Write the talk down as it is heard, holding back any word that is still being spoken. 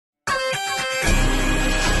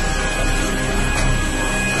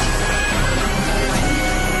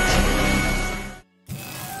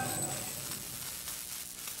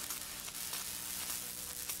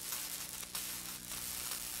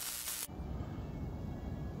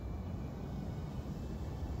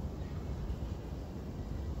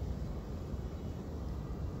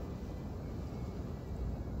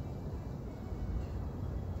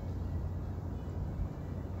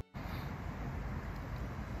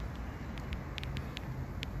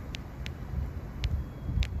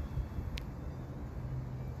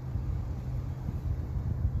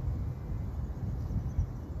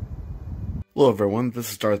Hello everyone,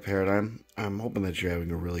 this is Darth Paradigm. I'm hoping that you're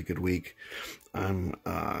having a really good week. I'm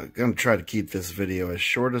going to try to keep this video as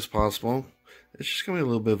short as possible. It's just going to be a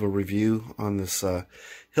little bit of a review on this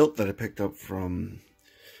hilt that I picked up from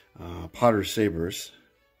Potter Sabers.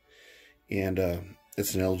 And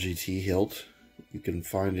it's an LGT hilt. You can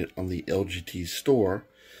find it on the LGT store.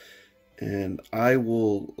 And I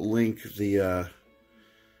will link the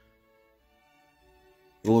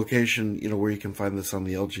location, where you can find this on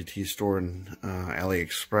the LGT store in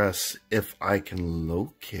Aliexpress, if I can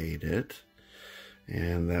locate it.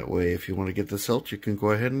 And that way, if you want to get this hilt, you can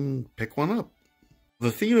go ahead and pick one up.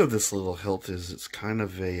 The theme of this little hilt is it's kind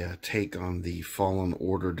of a take on the Fallen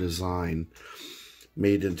Order design,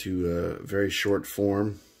 made into a very short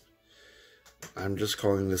form. I'm just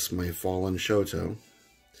calling this my Fallen Shoto.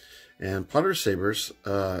 And Potter Sabers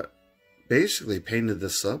basically painted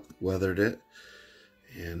this up, weathered it.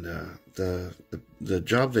 And the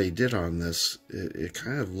job they did on this, it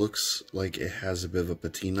kind of looks like it has a bit of a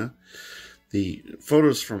patina. The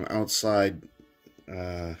photos from outside,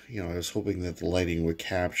 I was hoping that the lighting would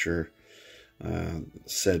capture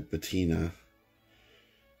said patina.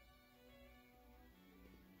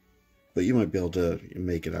 But you might be able to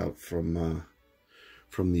make it out from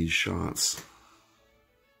these shots,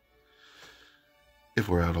 if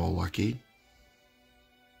we're at all lucky.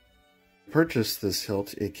 Purchased this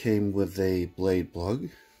hilt, it came with a blade plug,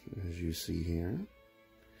 as you see here,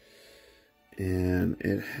 and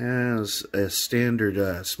it has a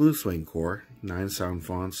standard smooth swing core, 9 sound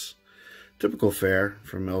fonts, typical fare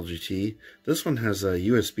from LGT. This one has a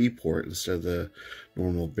USB port instead of the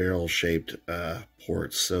normal barrel shaped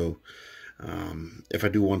ports, so if I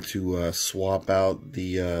do want to swap out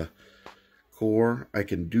the core, I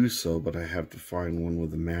can do so, but I have to find one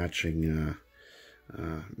with a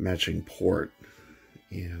matching port.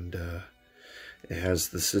 And it has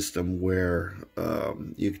the system where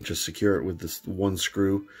you can just secure it with this one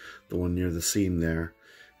screw, the one near the seam there,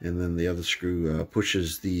 and then the other screw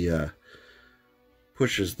pushes the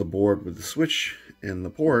board with the switch and the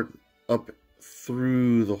port up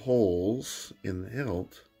through the holes in the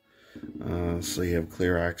hilt, so you have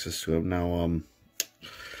clear access to them. Now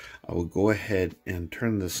I will go ahead and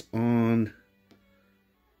turn this on,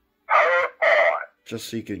 just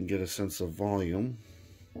so you can get a sense of volume.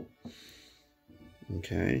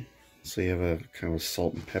 Okay, so you have a kind of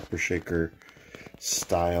salt and pepper shaker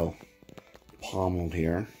style pommel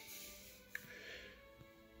here.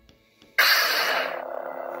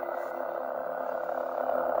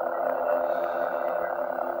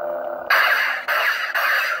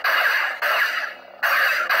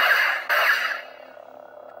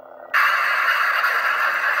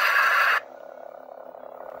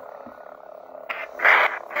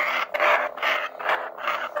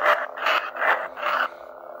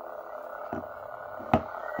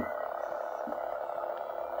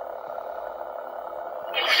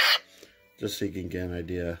 Just so you can get an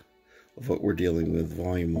idea of what we're dealing with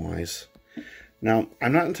volume-wise. Now,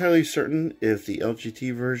 I'm not entirely certain if the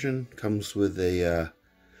LGT version comes with a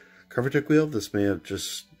cover tick wheel. This may have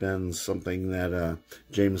just been something that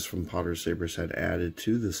James from Potter Sabers had added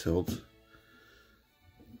to this hilt.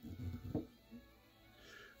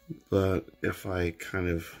 But if I kind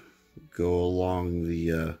of go along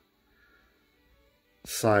the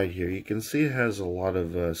side here, you can see it has a lot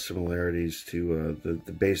of similarities to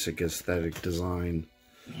the basic aesthetic design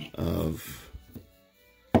of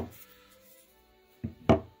the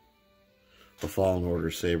Fallen Order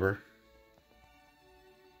saber.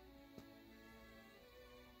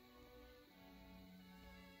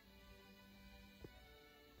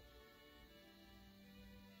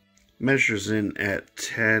 Measures in at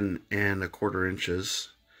 10 1/4 inches.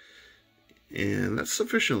 And that's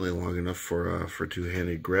sufficiently long enough for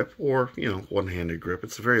two-handed grip, or one-handed grip.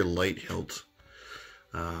 It's a very light hilt.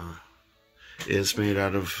 It is made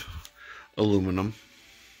out of aluminum,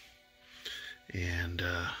 and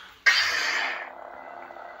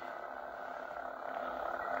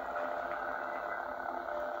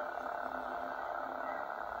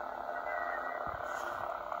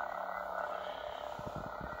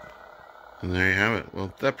and there you have it.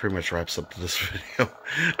 Well, that pretty much wraps up this video.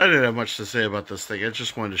 I didn't have much to say about this thing. I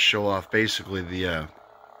just wanted to show off basically the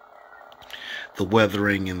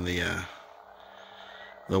weathering and the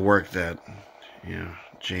work that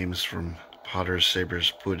James from Potter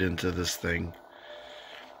Sabers put into this thing.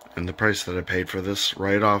 And the price that I paid for this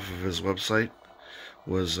right off of his website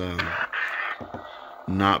was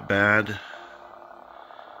not bad.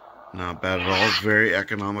 Not bad at all. Very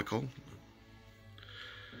economical.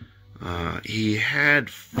 He had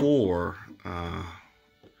 4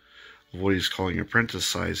 of what he's calling apprentice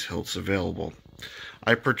size hilts available.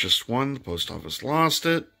 I purchased one. The post office lost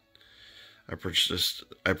it. I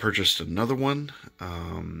purchased another one.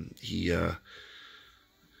 He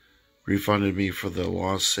refunded me for the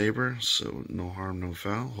lost saber, so no harm, no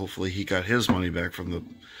foul. Hopefully he got his money back from the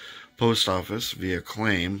post office via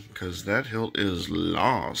claim, because that hilt is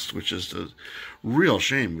lost, which is a real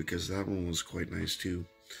shame, because that one was quite nice too.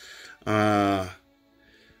 I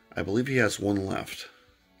believe he has one left,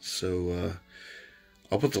 so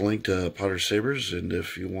I'll put the link to Potter Sabers, and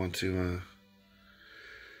if you want to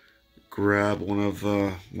grab one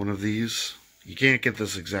of these, you can't get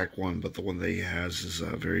this exact one, but the one that he has is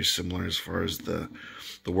very similar as far as the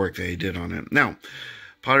work that he did on it. Now,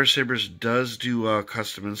 Potter Sabers does do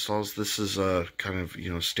custom installs. This is a kind of,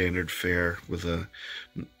 standard fare with a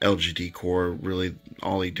LGD core. Really,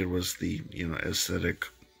 all he did was the, aesthetic,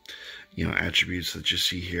 attributes that you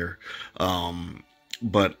see here.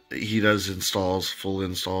 But he does full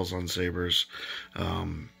installs on sabers,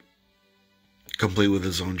 complete with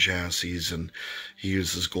his own chassis, and he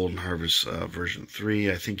uses Golden Harvest version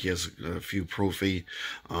 3. I think he has a few Profi.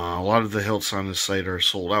 A lot of the hilts on his site are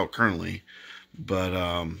sold out currently, but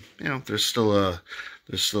there's still a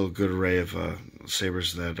good array of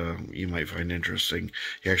sabers that you might find interesting.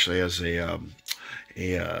 He actually has a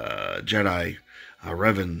Jedi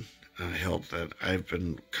Revan hilt that I've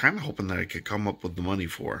been kind of hoping that I could come up with the money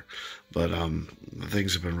for, but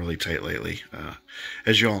things have been really tight lately,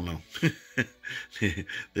 as you all know. the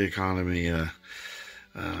economy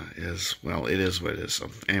is, well, it is what it is. So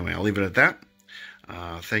anyway, I'll leave it at that.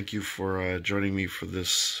 Thank you for joining me for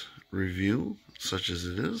this review, such as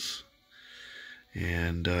it is,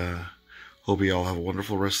 and hope you all have a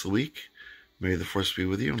wonderful rest of the week. May the Force be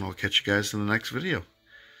with you, and I'll catch you guys in the next video.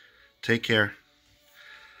 Take care.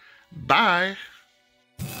 Bye.